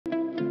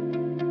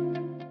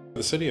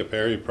The City of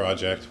Perry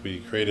project,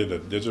 we created a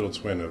digital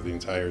twin of the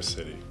entire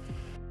city.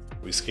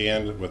 We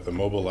scanned with the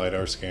mobile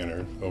LiDAR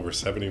scanner over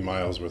 70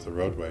 miles worth of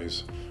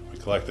roadways. We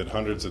collected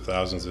hundreds of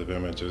thousands of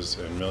images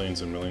and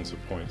millions of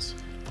points.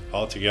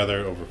 Altogether,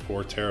 over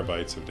 4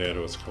 terabytes of data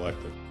was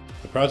collected.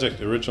 The project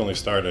originally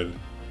started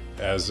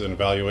as an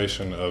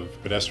evaluation of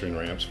pedestrian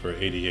ramps for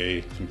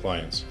ADA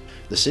compliance.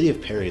 The City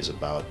of Perry is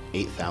about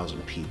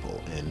 8,000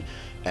 people, and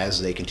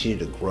as they continue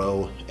to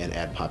grow and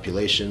add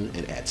population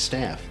and add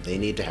staff, they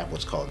need to have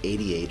what's called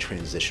ADA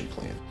transition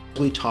plan.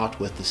 We talked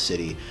with the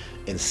city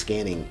in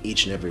scanning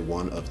each and every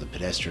one of the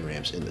pedestrian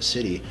ramps in the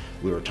city.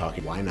 We were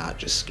talking, why not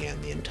just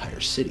scan the entire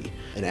city?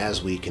 And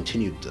as we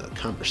continued the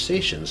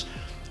conversations,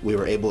 we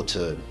were able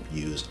to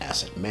use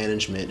asset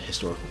management,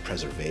 historical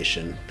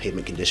preservation,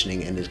 pavement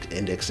conditioning, and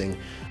indexing.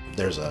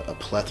 There's a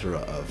plethora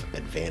of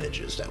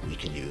advantages that we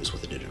can use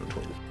with a digital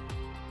twin.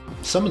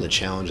 Some of the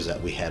challenges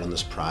that we had on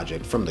this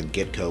project from the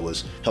get-go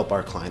was help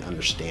our client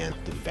understand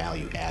the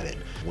value added.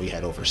 We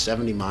had over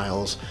 70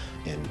 miles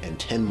and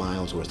 10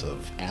 miles worth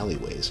of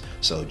alleyways,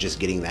 so just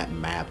getting that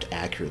mapped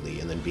accurately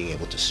and then being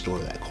able to store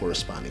that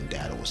corresponding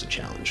data was a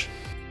challenge.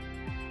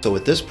 So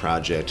with this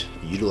project,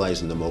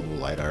 utilizing the mobile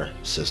LiDAR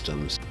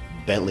systems,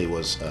 Bentley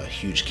was a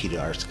huge key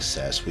to our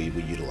success. We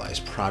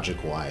utilized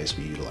ProjectWise,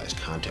 we utilized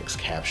Context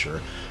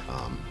Capture,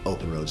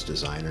 Open Roads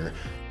Designer.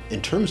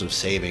 In terms of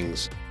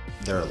savings,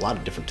 there are a lot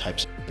of different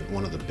types.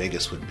 One of the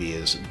biggest would be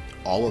is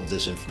all of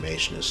this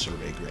information is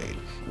survey grade.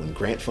 When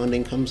grant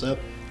funding comes up,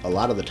 a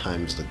lot of the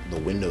times the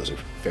windows are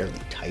fairly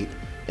tight,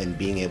 and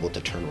being able to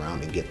turn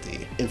around and get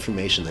the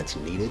information that's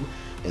needed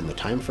in the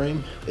time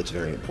frame, it's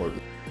very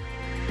important.